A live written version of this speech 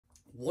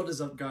What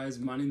is up, guys?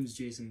 My name is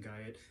Jason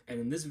Guyett, and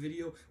in this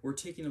video we're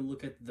taking a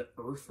look at the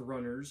Earth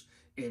Runners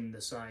in the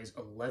size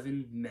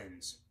 11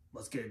 men's.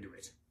 Let's get into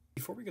it.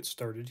 Before we get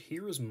started,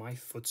 here is my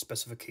foot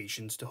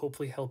specifications to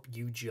hopefully help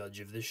you judge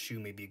if this shoe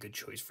may be a good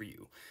choice for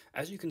you.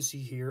 As you can see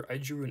here, I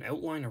drew an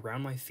outline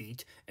around my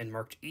feet and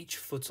marked each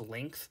foot's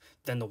length,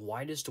 then the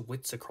widest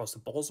widths across the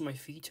balls of my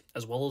feet,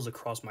 as well as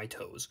across my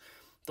toes.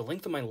 The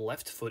length of my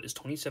left foot is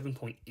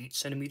 27.8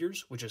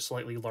 centimeters, which is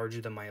slightly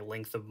larger than my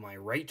length of my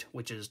right,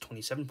 which is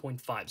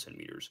 27.5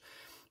 centimeters.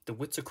 The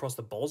widths across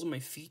the balls of my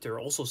feet are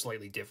also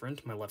slightly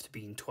different, my left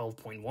being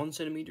 12.1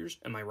 centimeters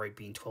and my right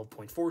being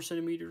 12.4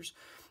 centimeters.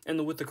 And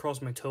the width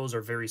across my toes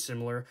are very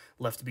similar,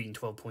 left being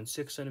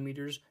 12.6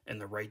 centimeters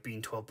and the right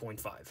being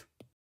 12.5.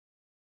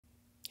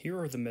 Here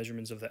are the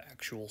measurements of the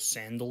actual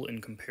sandal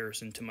in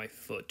comparison to my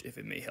foot, if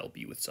it may help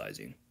you with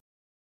sizing.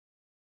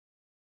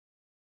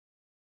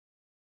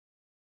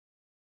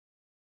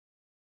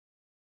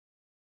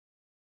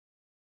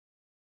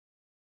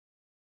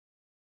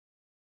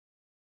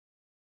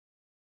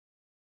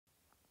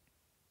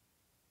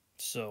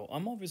 So,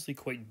 I'm obviously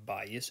quite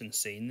biased in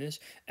saying this,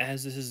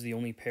 as this is the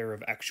only pair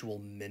of actual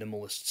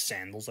minimalist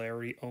sandals I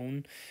already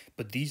own,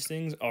 but these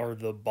things are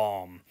the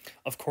bomb.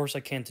 Of course,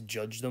 I can't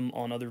judge them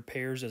on other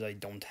pairs as I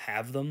don't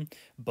have them,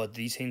 but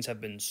these things have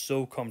been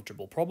so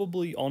comfortable,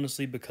 probably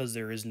honestly because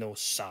there is no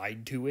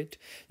side to it,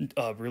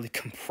 really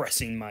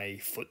compressing my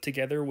foot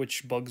together,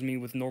 which bugs me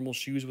with normal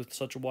shoes with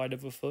such wide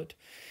of a foot.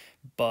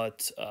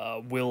 But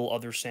will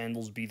other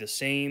sandals be the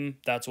same?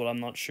 That's what I'm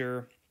not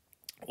sure.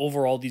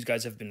 Overall, these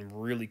guys have been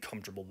really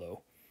comfortable,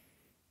 though.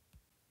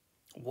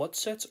 What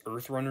sets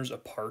Earth Runners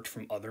apart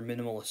from other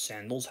minimalist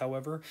sandals,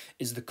 however,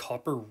 is the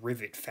copper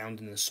rivet found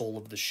in the sole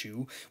of the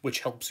shoe, which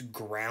helps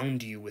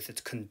ground you with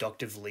its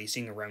conductive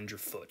lacing around your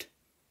foot.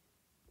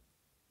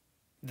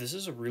 This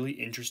is a really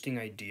interesting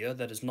idea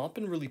that has not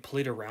been really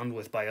played around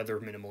with by other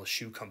minimalist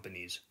shoe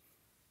companies.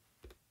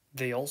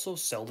 They also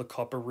sell the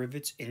copper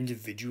rivets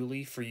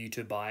individually for you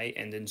to buy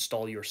and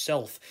install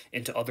yourself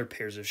into other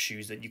pairs of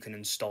shoes that you can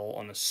install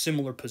on a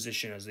similar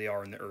position as they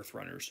are in the Earth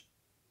Runners.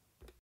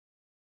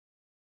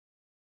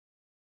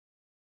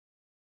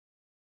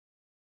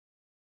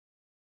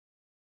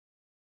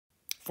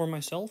 For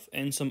myself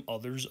and some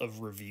others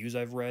of reviews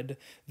I've read,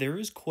 there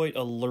is quite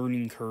a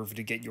learning curve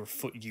to get your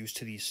foot used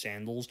to these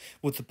sandals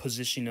with the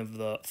position of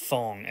the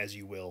thong, as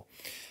you will.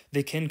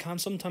 They can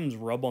sometimes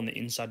rub on the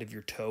inside of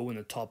your toe and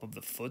the top of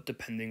the foot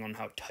depending on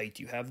how tight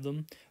you have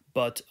them,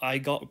 but I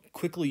got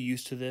quickly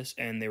used to this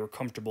and they were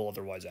comfortable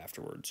otherwise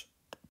afterwards.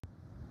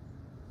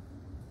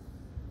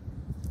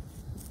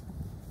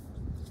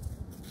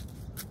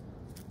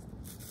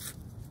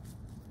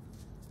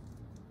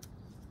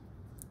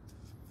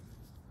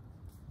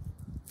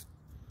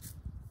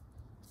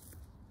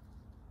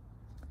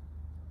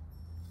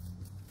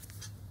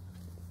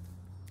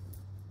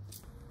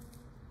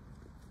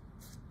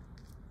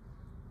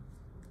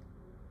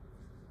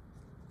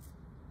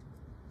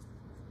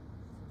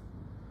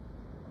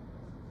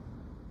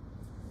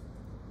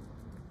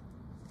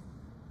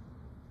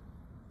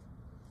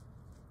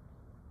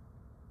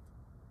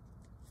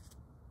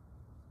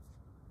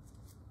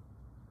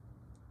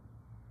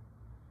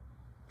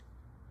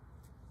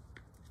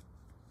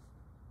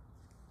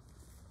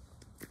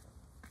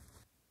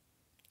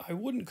 I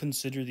wouldn't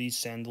consider these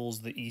sandals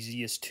the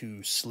easiest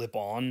to slip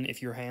on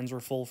if your hands were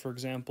full, for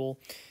example.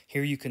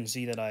 Here you can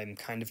see that I'm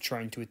kind of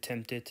trying to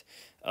attempt it.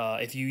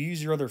 If you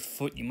use your other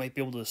foot, you might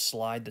be able to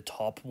slide the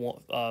top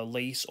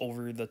lace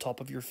over the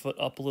top of your foot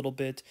up a little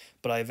bit,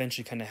 but I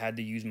eventually kind of had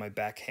to use my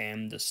back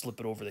hand to slip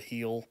it over the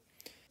heel.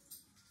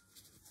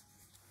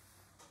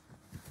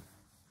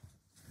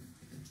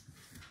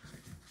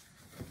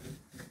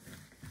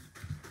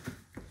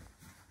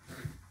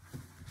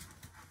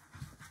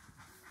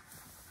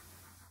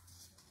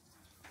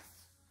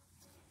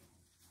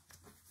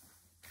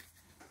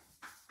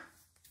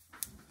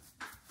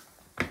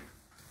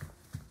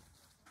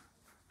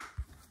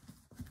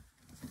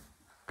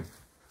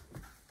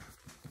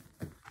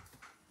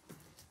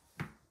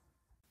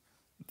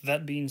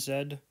 That being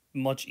said,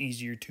 much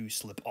easier to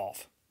slip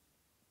off.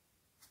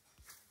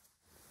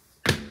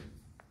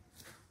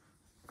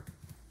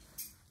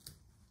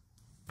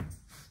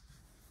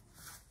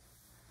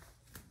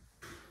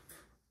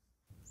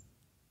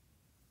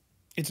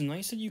 It's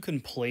nice that you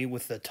can play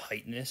with the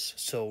tightness,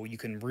 so you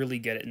can really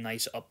get it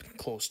nice up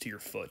close to your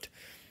foot.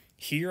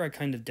 Here I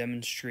kind of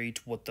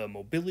demonstrate what the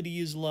mobility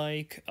is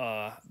like,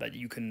 that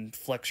you can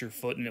flex your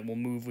foot and it will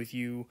move with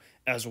you,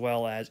 as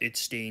well as it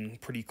staying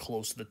pretty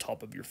close to the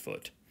top of your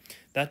foot.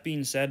 That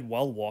being said,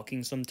 while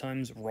walking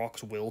sometimes,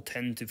 rocks will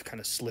tend to kind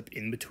of slip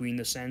in between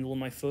the sandal and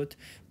my foot,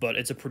 but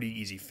it's a pretty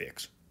easy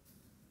fix.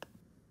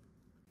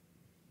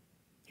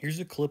 Here's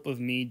a clip of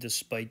me,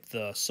 despite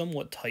the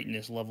somewhat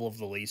tightness level of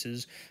the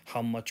laces,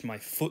 how much my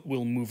foot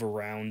will move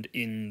around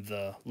in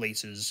the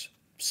laces,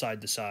 side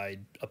to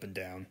side, up and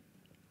down.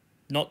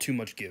 Not too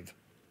much give.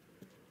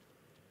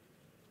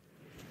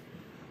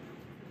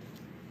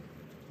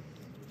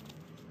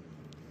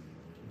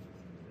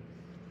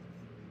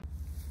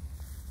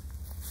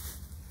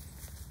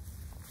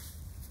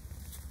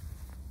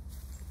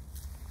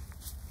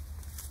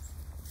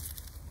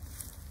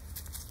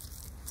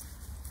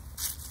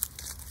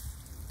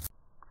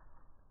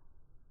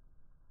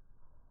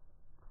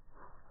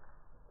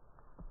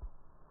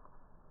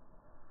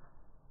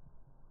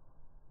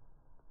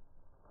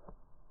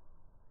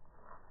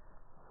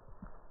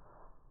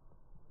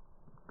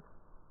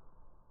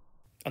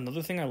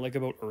 Another thing I like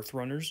about Earth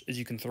Runners is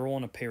you can throw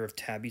on a pair of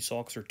tabby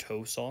socks or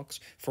toe socks,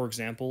 for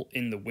example,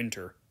 in the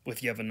winter.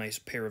 If you have a nice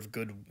pair of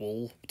good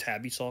wool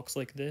tabby socks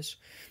like this,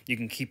 you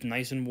can keep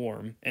nice and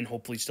warm and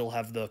hopefully still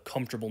have the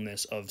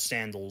comfortableness of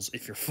sandals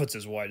if your foot's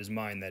as wide as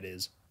mine, that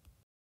is.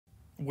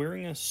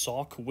 Wearing a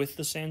sock with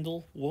the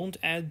sandal won't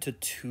add to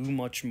too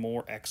much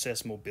more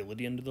excess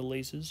mobility under the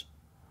laces.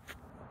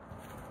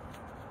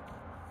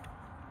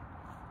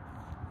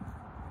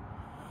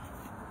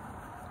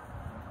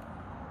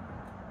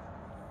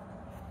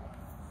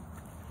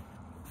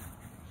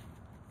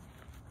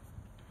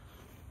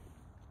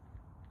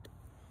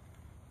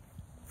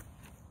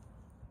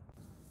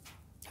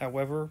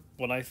 However,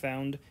 what I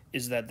found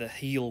is that the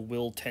heel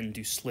will tend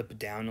to slip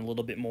down a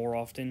little bit more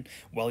often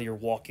while you're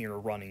walking or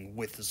running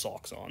with the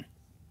socks on.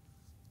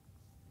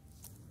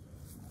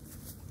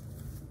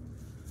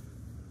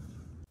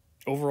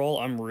 Overall,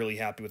 I'm really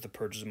happy with the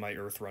purchase of my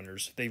Earth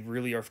Runners. They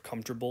really are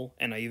comfortable,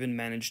 and I even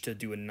managed to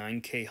do a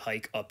 9K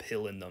hike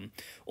uphill in them.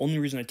 Only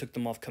reason I took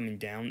them off coming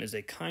down is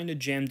they kind of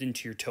jammed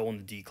into your toe on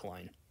the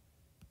decline.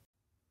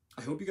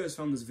 I hope you guys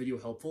found this video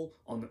helpful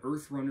on the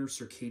Earth Runner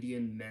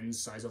Circadian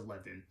men's size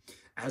 11.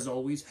 As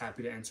always,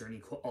 happy to answer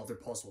any other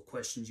possible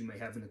questions you may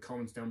have in the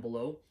comments down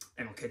below,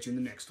 and I'll catch you in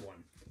the next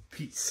one.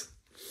 Peace.